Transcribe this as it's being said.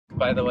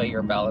By the way,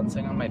 you're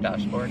balancing on my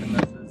dashboard and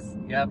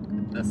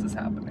this is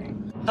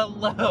happening.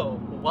 Hello,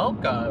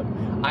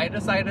 welcome. I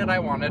decided I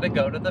wanted to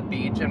go to the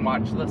beach and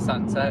watch the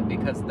sunset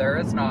because there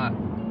is not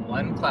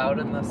one cloud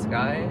in the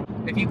sky.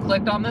 If you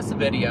clicked on this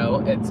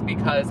video, it's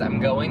because I'm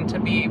going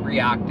to be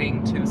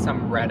reacting to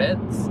some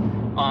Reddits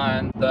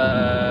on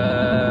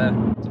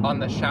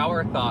the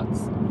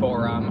ShowerThoughts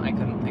forum. I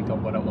couldn't think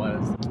of what it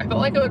was. I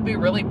felt like it would be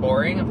really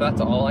boring if that's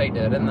all I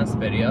did in this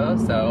video,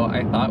 so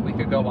I thought we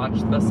could go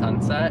watch the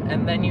sunset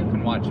and then you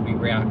can watch me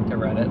react to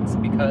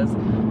Reddits because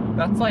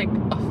that's like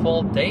a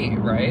full date,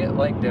 right?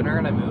 Like dinner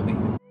and a movie.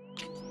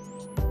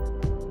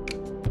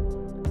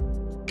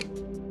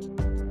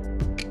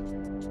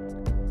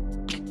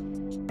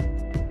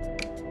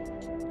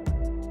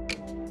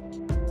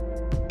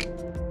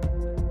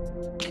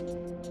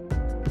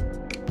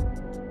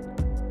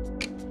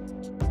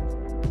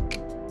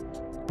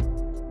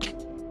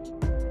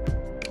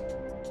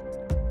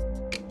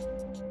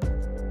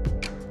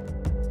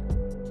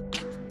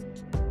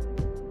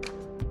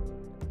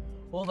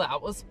 Well,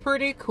 that was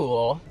pretty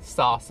cool.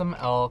 Saw some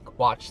elk,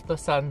 watched the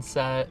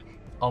sunset,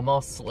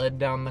 almost slid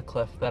down the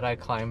cliff that I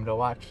climbed to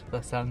watch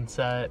the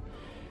sunset.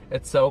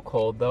 It's so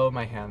cold though,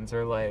 my hands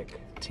are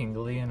like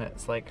tingly and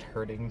it's like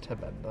hurting to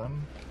bend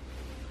them.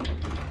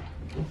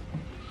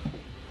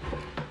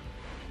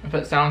 If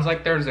it sounds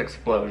like there's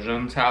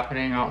explosions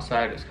happening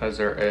outside, it's because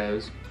there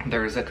is.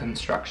 There's a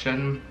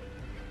construction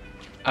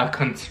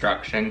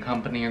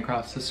company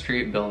across the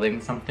street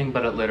building something,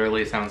 but it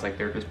literally sounds like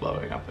they're just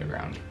blowing up the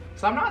ground.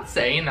 So I'm not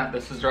saying that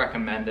this is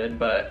recommended,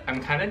 but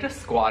I'm kind of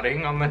just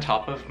squatting on the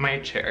top of my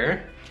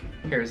chair.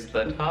 Here's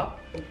the top,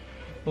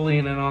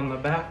 leaning on the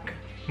back.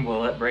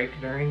 Will it break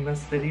during this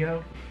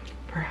video?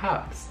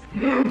 Perhaps.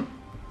 It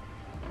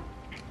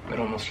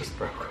almost just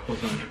broke, hold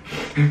on.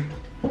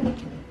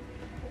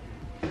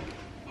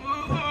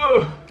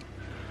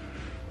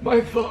 My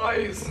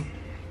thighs.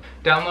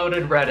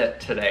 Downloaded Reddit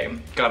today.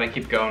 Gotta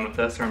keep going with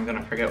this or I'm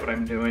gonna forget what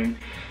I'm doing.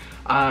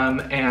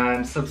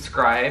 And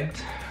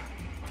subscribed,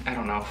 I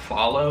don't know,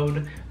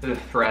 followed the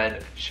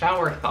thread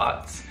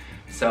ShowerThoughts.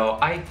 So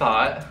I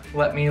thought,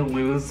 let me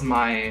lose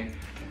my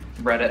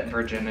Reddit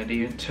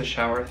virginity to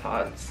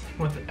ShowerThoughts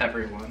with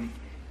everyone.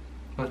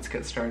 Let's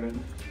get started.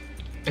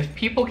 If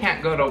people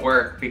can't go to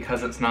work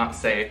because it's not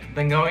safe,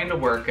 then going to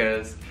work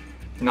is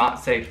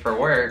not safe for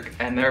work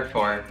and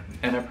therefore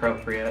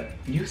inappropriate.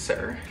 You,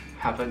 sir,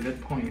 have a good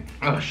point.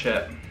 Oh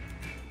shit.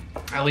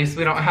 At least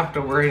we don't have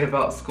to worry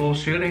about school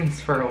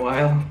shootings for a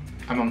while.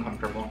 I'm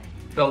uncomfortable.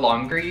 The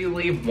longer you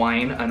leave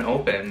wine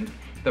unopened,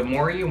 the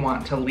more you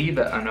want to leave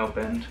it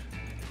unopened.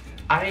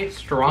 I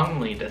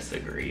strongly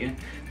disagree.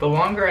 The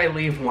longer I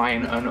leave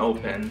wine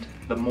unopened,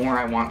 the more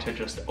I want to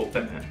just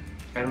open it.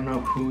 I don't know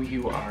who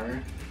you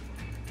are.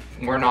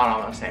 We're not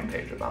on the same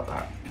page about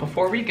that.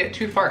 Before we get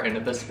too far into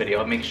this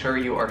video, make sure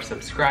you are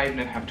subscribed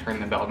and have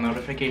turned the bell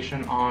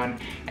notification on.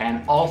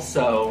 And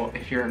also,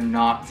 if you're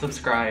not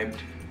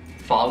subscribed,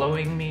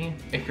 following me.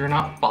 If you're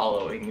not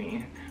following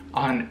me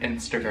on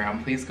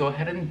Instagram, please go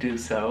ahead and do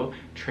so.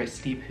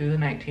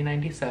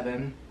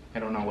 TristyPoo1997. I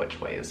don't know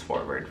which way is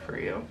forward for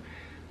you,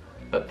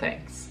 but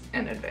thanks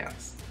in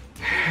advance.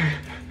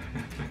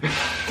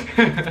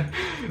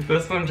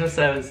 This one just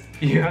says,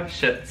 you have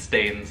shit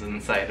stains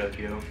inside of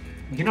you.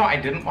 You know, I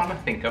didn't want to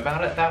think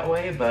about it that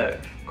way,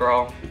 but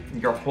girl,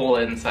 your whole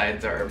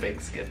insides are a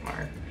big skid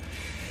mark.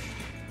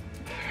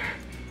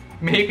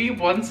 Maybe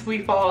once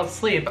we fall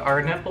asleep,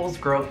 our nipples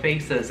grow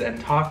faces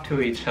and talk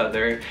to each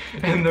other,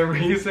 and the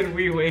reason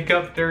we wake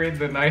up during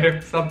the night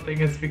or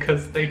something is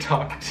because they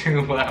talk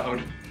too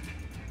loud.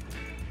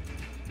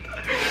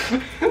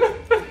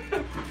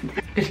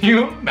 Can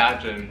you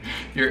imagine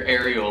your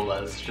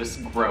areolas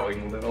just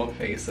growing little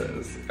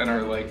faces and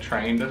are like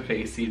trying to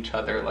face each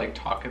other, like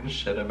talking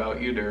shit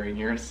about you during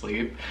your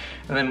sleep,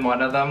 and then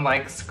one of them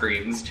like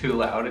screams too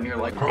loud and you're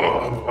like,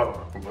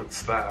 oh,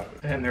 what's that?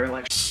 And they're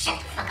like,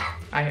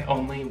 I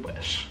only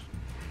wish.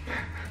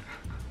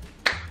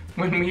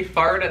 When we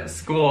fart at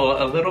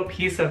school, a little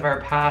piece of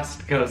our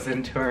past goes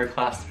into our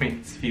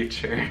classmates'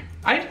 future.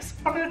 I just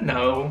want to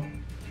know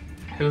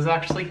who's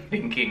actually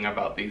thinking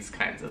about these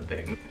kinds of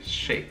things.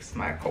 Shakes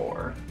my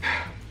core.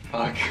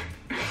 Fuck.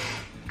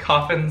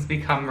 Coffins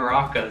become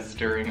maracas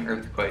during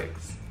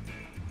earthquakes.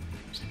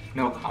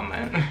 No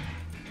comment.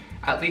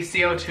 At least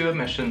CO2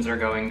 emissions are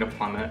going to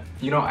plummet.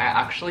 You know, I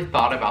actually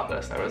thought about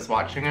this. I was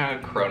watching a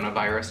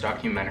coronavirus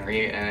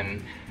documentary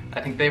and I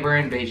think they were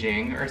in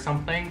Beijing or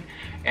something,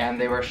 and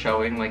they were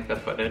showing like the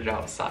footage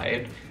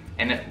outside,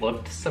 and it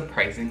looked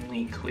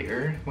surprisingly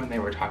clear when they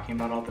were talking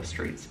about all the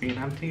streets being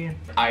empty.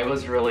 I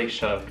was really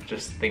shook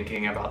just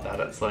thinking about that.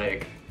 It's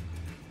like,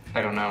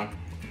 I don't know,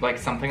 like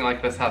something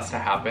like this has to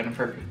happen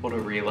for people to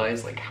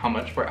realize like how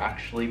much we're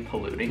actually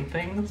polluting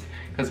things,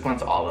 because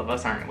once all of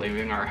us aren't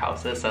leaving our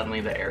houses, suddenly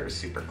the air is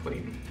super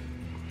clean.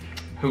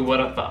 Who would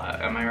have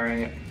thought, am I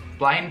right?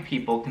 Blind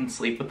people can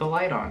sleep with the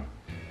light on.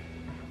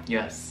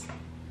 Yes.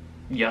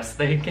 Yes,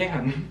 they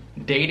can.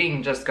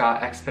 Dating just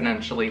got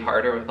exponentially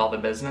harder with all the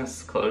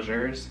business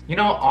closures. You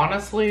know,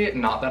 honestly,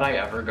 not that I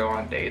ever go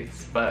on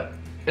dates, but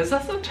is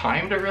this a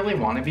time to really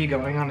want to be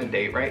going on a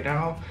date right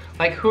now?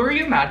 Like, who are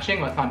you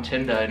matching with on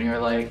Tinder and you're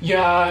like,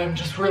 yeah, I'm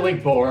just really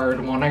bored,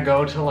 want to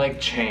go to like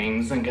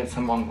Chang's and get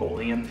some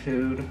Mongolian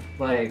food?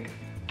 Like,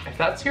 if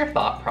that's your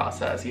thought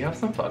process, you have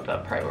some fucked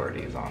up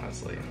priorities,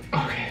 honestly.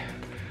 Okay.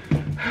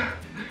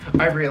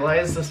 I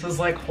realized this was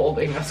like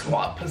holding a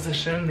squat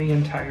position the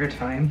entire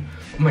time.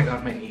 Oh my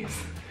god, my knees.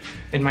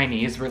 And my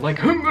knees were like,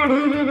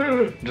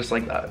 just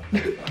like that.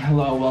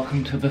 Hello,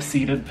 welcome to the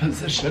seated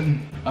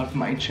position of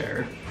my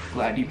chair.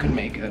 Glad you could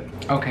make it.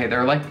 Okay,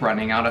 they're like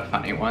running out of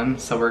funny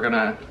ones, so we're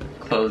gonna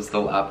close the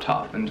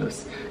laptop and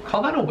just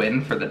call that a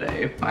win for the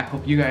day. I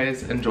hope you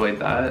guys enjoyed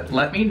that.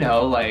 Let me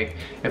know like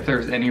if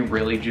there's any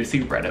really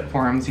juicy Reddit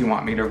forums you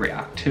want me to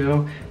react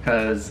to,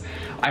 because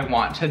I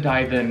want to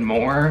dive in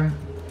more,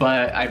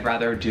 but I'd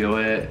rather do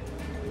it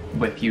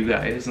with you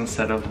guys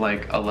instead of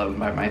like alone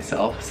by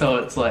myself. So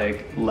it's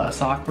like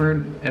less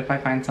awkward if I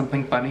find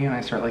something funny and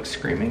I start like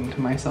screaming to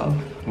myself.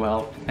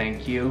 Well,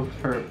 thank you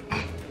for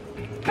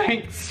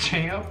thanks,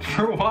 champ,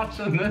 for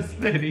watching this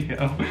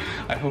video.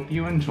 I hope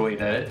you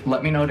enjoyed it.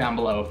 Let me know down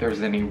below if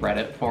there's any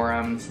Reddit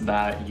forums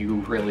that you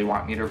really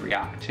want me to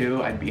react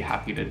to. I'd be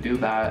happy to do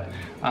that.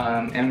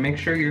 And make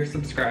sure you're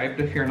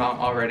subscribed if you're not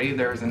already.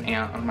 There's an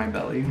ant on my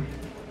belly.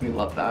 We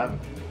love that.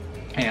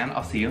 And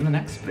I'll see you in the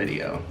next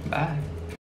video. Bye.